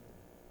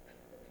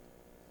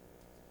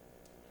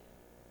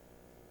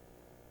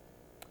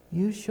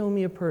 You show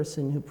me a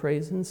person who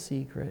prays in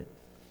secret,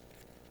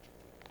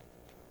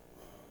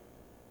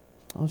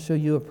 I'll show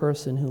you a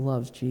person who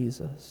loves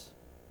Jesus.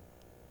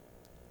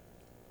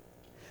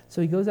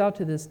 So he goes out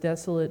to this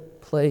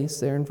desolate place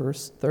there in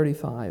verse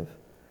 35.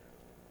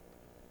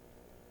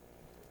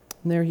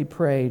 And there he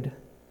prayed.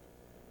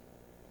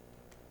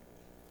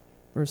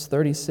 Verse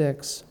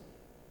 36.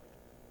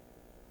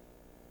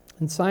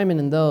 And Simon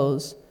and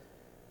those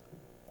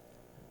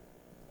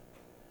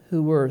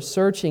who were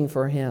searching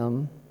for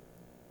him,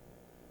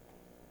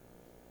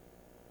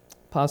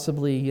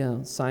 possibly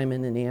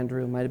Simon and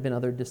Andrew, might have been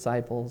other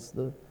disciples.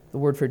 The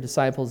word for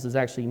disciples is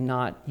actually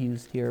not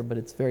used here, but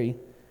it's very,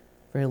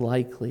 very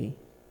likely.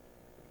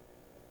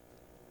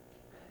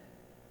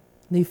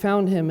 And they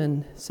found him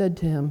and said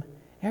to him,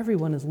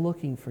 everyone is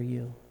looking for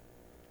you.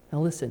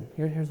 Now listen,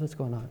 here's what's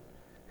going on.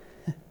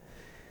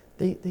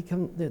 They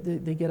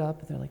get up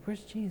and they're like,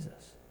 where's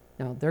Jesus?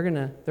 Now they're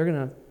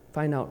gonna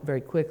find out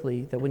very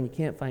quickly that when you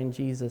can't find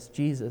Jesus,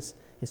 Jesus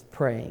is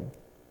praying.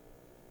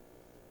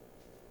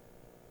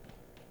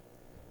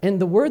 And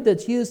the word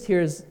that's used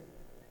here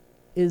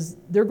is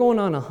they're going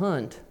on a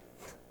hunt.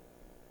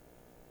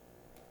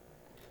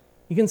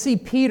 You can see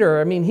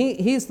Peter, I mean,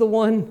 he's the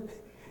one,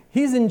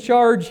 he's in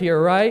charge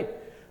here, right?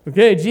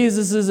 Okay,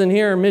 Jesus isn't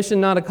here, mission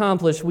not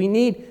accomplished. We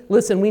need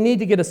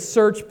to get a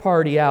search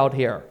party out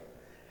here.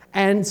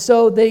 And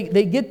so they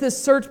get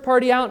this search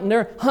party out, and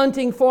they're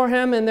hunting for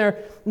him, and they're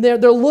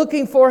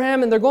looking for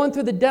him, and they're going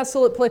through the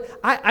desolate place.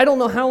 I don't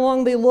know how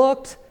long they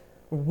looked,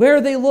 or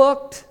where they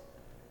looked,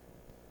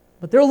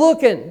 but they're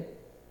looking.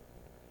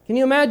 Can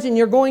you imagine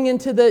you're going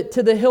into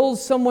the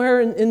hills somewhere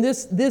in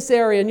this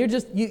area, and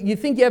you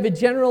think you have a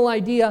general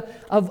idea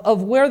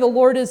of where the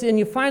Lord is, and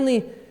you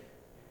finally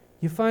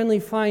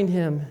find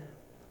him,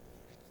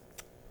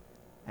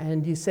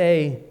 and you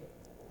say,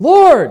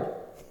 Lord,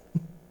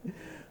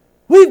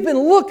 we've been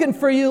looking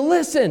for you.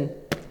 Listen,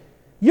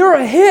 you're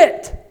a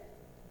hit.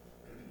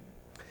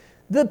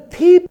 The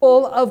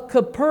people of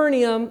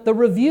Capernaum, the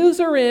reviews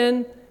are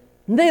in,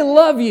 and they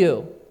love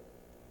you.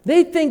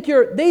 They think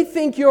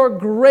you're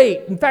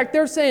great. In fact,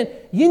 they're saying,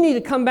 you need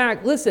to come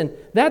back. Listen,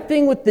 that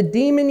thing with the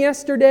demon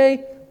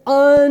yesterday,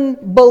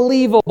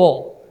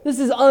 unbelievable. This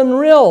is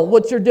unreal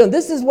what you're doing.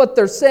 This is what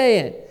they're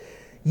saying.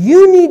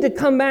 You need to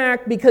come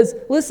back because,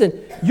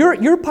 listen,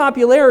 your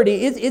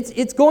popularity,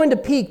 it's going to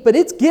peak, but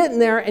it's getting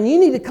there, and you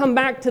need to come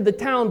back to the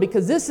town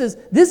because this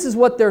is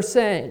what they're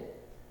saying.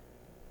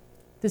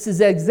 This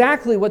is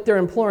exactly what they're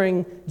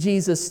imploring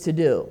Jesus to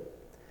do.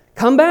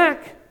 Come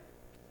back.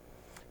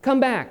 Come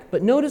back.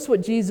 But notice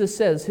what Jesus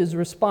says, his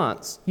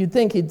response. You'd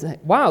think he'd say,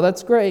 wow,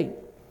 that's great.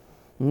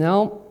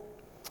 No.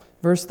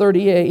 Verse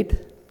 38.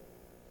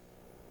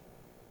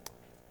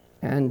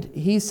 And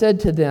he said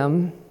to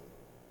them,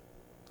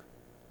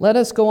 let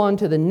us go on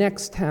to the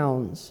next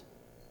towns,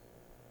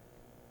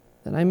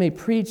 that I may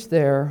preach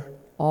there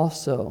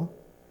also.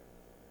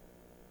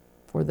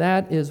 For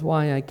that is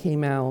why I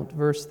came out.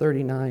 Verse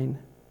 39.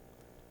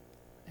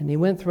 And he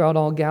went throughout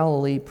all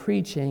Galilee,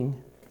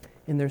 preaching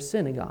in their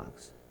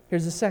synagogues.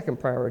 Here's the second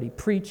priority,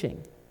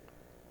 preaching.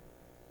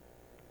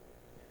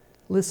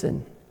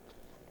 Listen.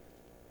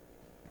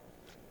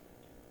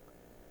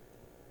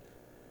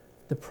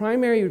 The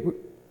primary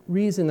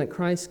reason that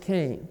Christ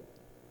came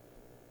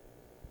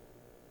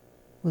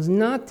was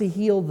not to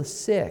heal the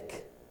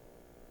sick.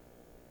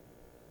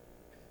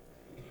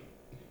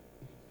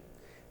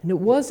 And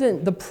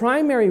the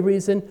primary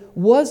reason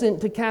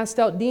wasn't to cast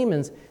out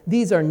demons.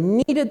 These are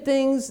needed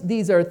things.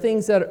 These are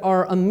things that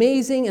are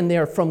amazing and they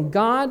are from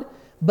God,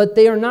 but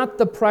they are not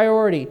the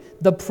priority.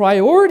 The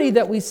priority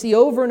that we see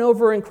over and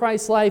over in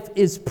Christ's life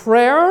is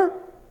prayer.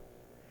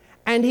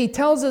 And he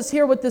tells us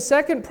here what the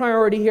second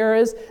priority here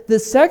is. The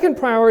second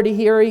priority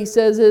here, he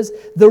says, is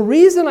the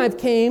reason I've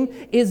came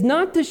is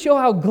not to show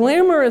how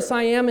glamorous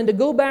I am and to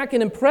go back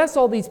and impress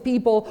all these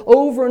people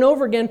over and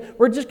over again.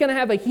 We're just going to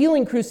have a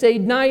healing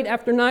crusade night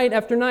after night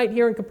after night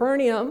here in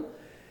Capernaum.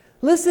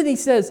 Listen, he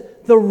says,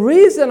 the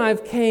reason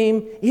I've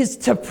came is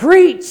to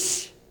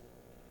preach.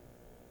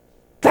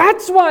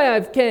 That's why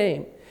I've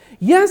came.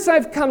 Yes,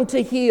 I've come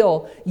to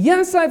heal.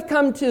 Yes, I've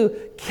come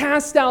to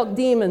cast out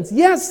demons.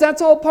 Yes, that's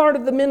all part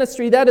of the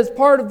ministry. That is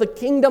part of the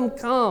kingdom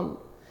come.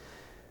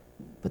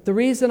 But the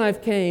reason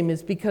I've came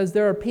is because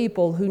there are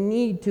people who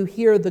need to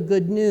hear the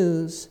good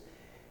news.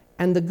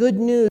 And the good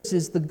news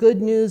is the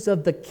good news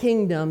of the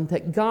kingdom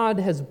that God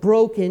has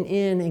broken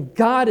in and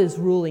God is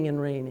ruling and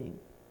reigning.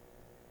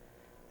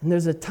 And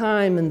there's a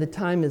time, and the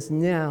time is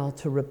now,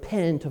 to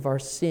repent of our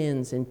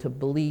sins and to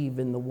believe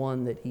in the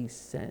one that He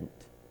sent.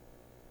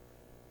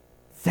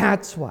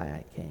 That's why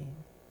I came.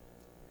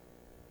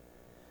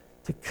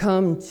 To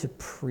come to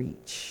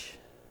preach.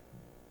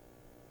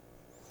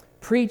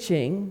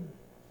 Preaching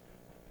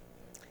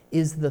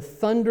is the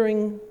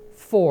thundering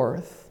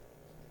forth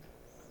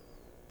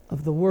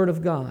of the Word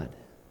of God.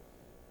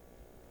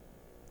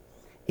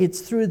 It's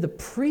through the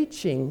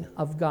preaching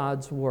of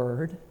God's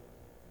Word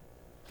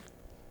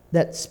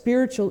that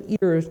spiritual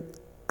ears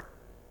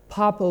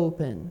pop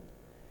open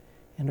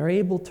and are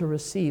able to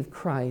receive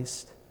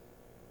Christ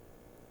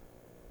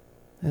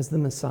as the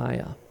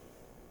Messiah,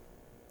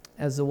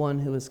 as the one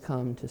who has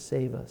come to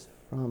save us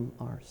from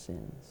our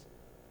sins.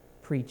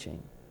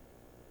 Preaching.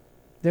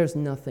 There's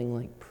nothing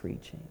like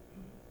preaching.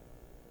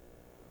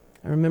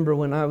 I remember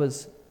when I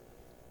was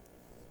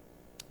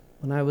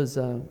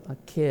a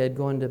kid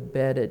going to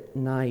bed at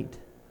night,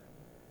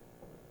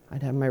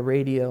 I'd have my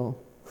radio,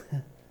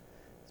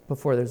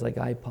 before there's like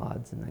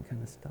iPods and that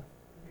kind of stuff,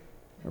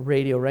 a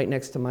radio right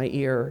next to my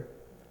ear,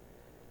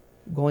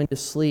 going to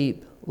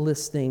sleep,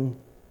 listening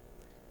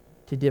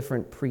to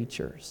different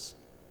preachers.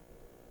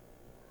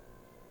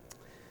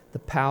 The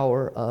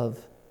power of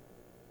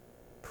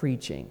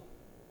preaching.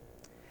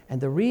 And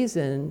the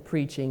reason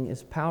preaching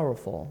is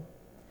powerful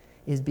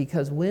is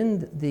because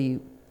when the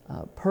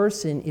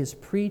person is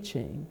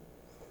preaching,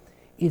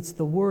 it's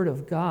the Word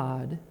of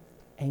God,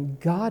 and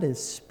God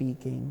is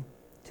speaking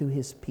to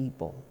His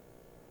people.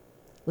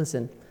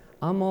 Listen,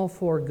 I'm all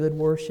for good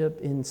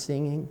worship in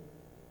singing.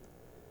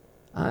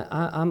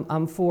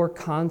 I'm for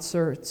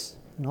concerts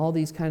and all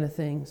these kind of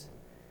things.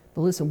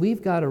 But listen,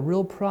 we've got a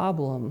real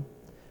problem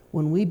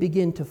when we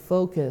begin to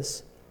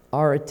focus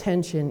our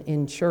attention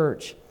in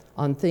church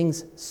on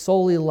things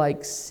solely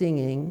like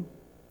singing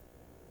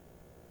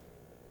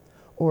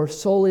or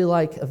solely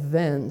like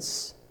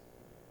events.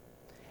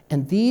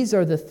 And these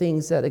are the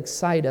things that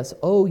excite us.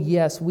 Oh,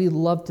 yes, we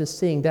love to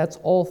sing. That's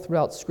all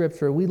throughout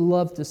Scripture. We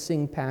love to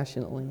sing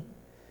passionately.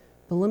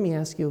 But let me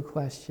ask you a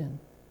question.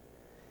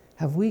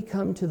 Have we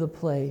come to the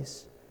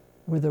place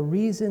where the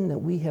reason that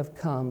we have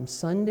come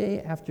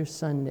Sunday after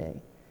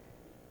Sunday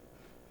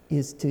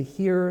is to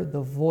hear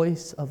the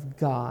voice of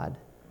God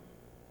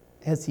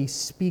as He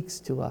speaks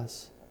to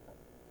us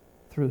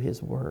through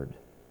His Word?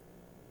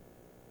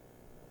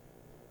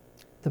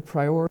 The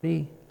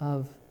priority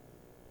of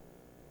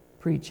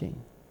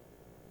preaching.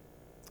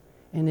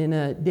 And in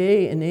a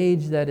day and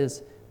age that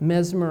is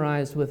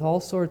mesmerized with all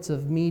sorts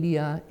of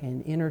media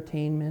and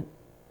entertainment,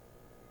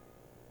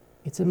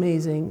 It's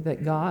amazing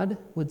that God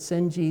would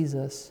send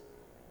Jesus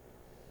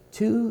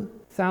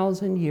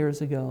 2,000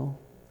 years ago,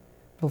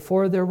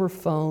 before there were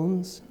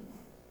phones,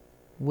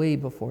 way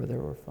before there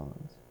were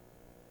phones,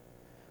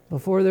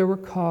 before there were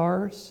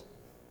cars,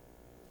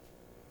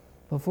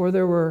 before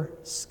there were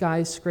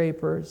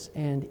skyscrapers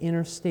and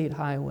interstate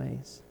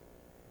highways.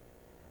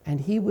 And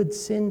he would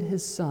send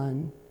his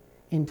son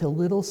into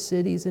little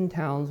cities and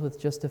towns with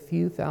just a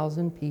few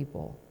thousand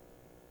people.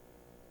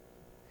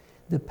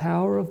 The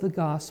power of the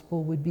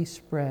gospel would be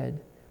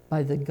spread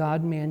by the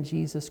God-man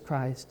Jesus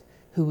Christ,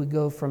 who would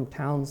go from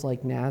towns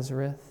like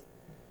Nazareth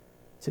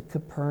to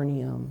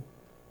Capernaum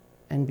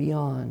and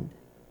beyond.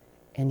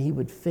 And he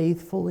would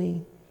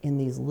faithfully, in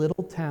these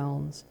little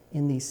towns,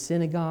 in these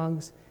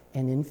synagogues,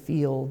 and in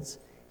fields,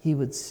 he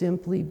would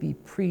simply be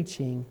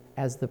preaching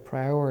as the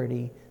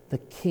priority, the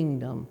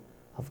kingdom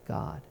of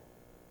God.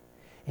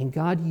 And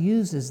God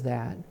uses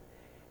that,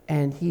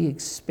 and he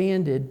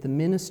expanded the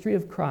ministry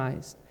of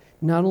Christ,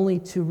 not only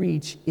to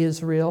reach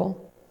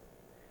Israel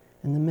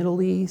and the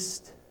Middle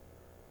East,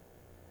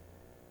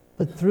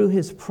 but through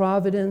his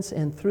providence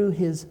and through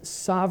his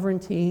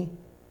sovereignty,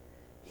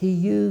 he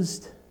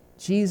used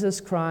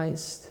Jesus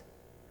Christ,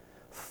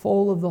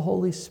 full of the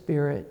Holy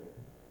Spirit,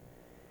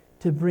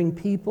 to bring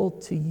people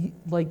to,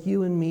 like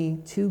you and me,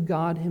 to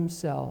God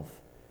himself,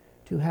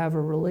 to have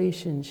a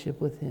relationship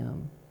with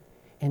him.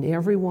 And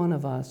every one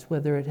of us,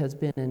 whether it has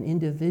been an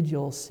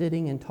individual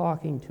sitting and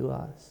talking to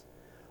us,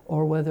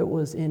 or whether it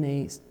was in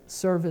a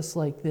service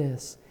like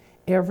this,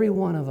 every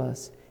one of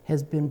us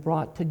has been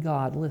brought to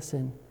God,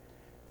 listen,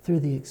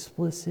 through the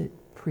explicit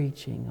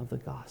preaching of the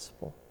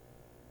gospel.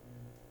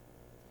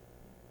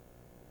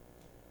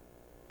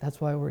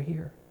 That's why we're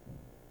here.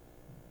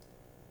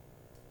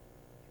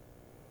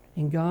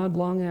 And God,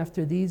 long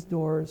after these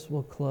doors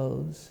will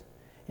close,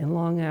 and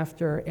long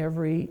after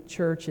every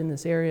church in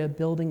this area,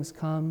 buildings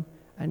come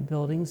and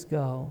buildings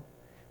go,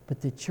 but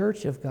the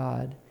church of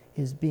God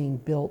is being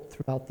built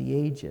throughout the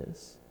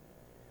ages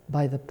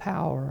by the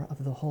power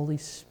of the Holy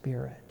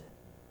Spirit.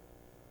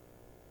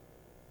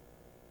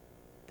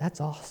 That's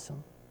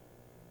awesome.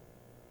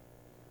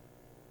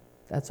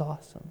 That's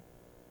awesome.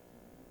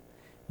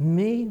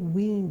 May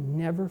we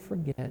never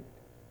forget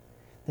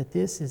that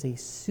this is a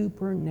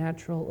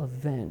supernatural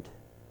event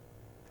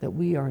that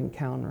we are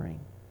encountering.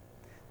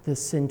 The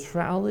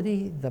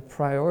centrality, the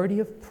priority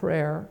of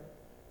prayer,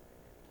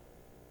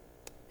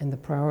 and the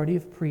priority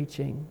of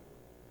preaching.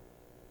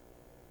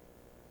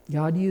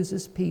 God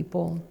uses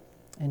people,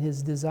 and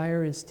his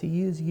desire is to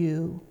use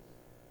you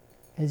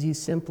as you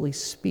simply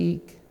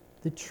speak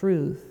the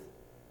truth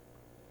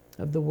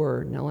of the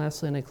word. Now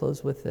lastly, and I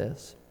close with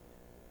this.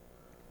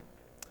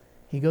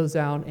 He goes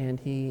out and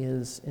he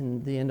is,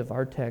 in the end of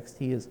our text,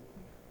 he's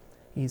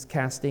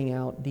casting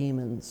out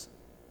demons.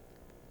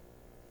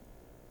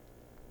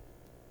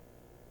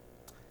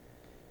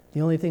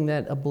 The only thing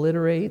that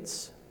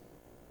obliterates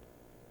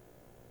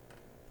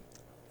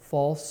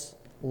false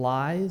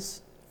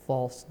lies,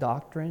 false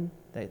doctrine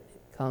that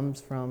comes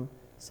from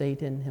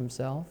Satan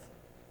himself.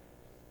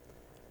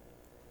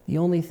 The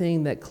only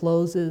thing that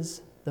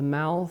closes the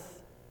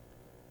mouth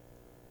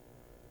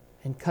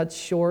and cuts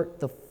short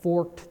the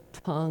forked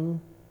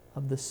tongue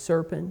of the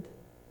serpent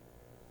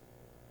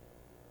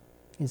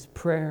is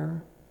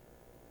prayer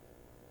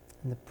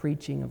and the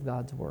preaching of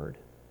God's word.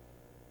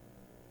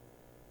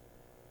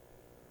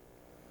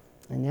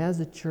 And as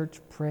the church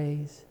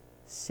prays,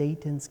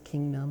 Satan's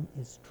kingdom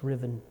is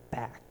driven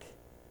back.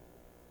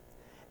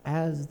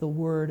 As the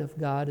word of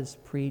God is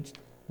preached,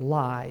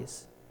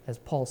 lies, as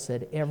Paul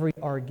said, every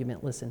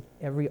argument, listen,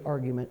 every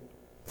argument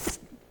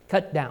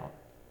cut down.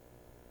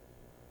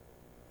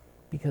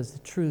 Because the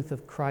truth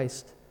of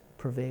Christ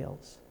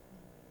prevails.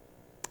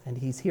 And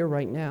he's here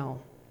right now.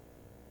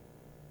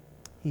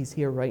 He's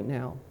here right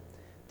now.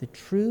 The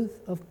truth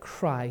of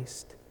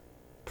Christ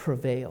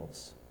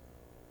prevails.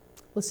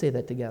 Let's say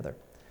that together.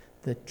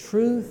 The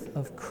truth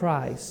of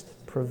Christ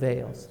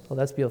prevails. Oh,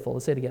 that's beautiful.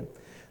 Let's say it again.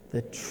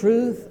 The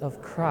truth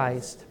of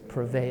Christ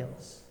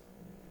prevails.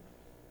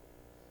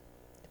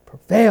 It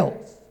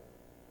prevails.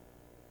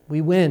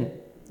 We win.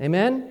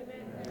 Amen?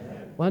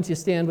 Amen? Why don't you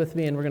stand with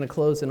me, and we're going to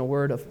close in a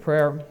word of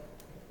prayer.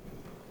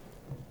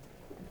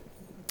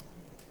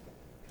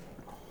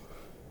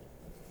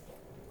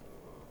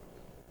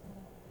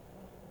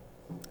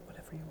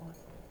 Whatever you want.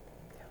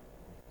 Yeah.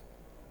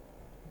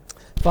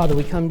 Father,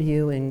 we come to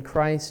you in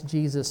Christ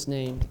Jesus'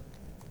 name,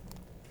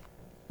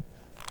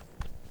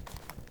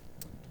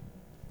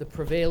 the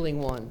prevailing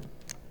one.